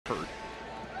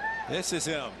This is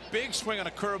a big swing on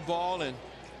a curveball, and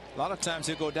a lot of times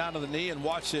he'll go down to the knee and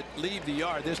watch it leave the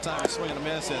yard. This time he's swinging a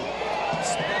miss and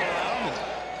spin around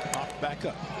and pop back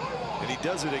up. And he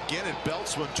does it again and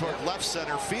belts one toward left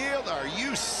center field. Are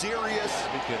you serious?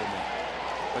 Be kidding me.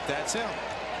 But that's him.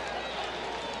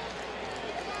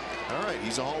 All right,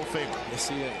 he's a Hall of Famer. Yes,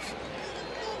 he is.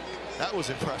 That was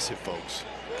impressive, folks.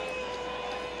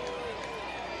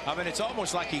 I mean, it's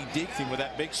almost like he deked him with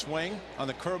that big swing on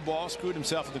the curveball, screwed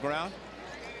himself to the ground,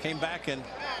 came back and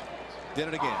did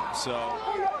it again. So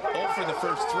 0 for the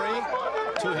first 3,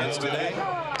 2 hits today.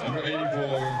 Number 84.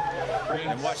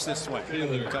 And watch this swing.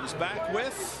 Comes back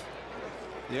with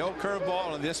the old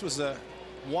curveball, and this was the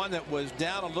one that was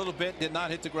down a little bit, did not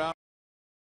hit the ground.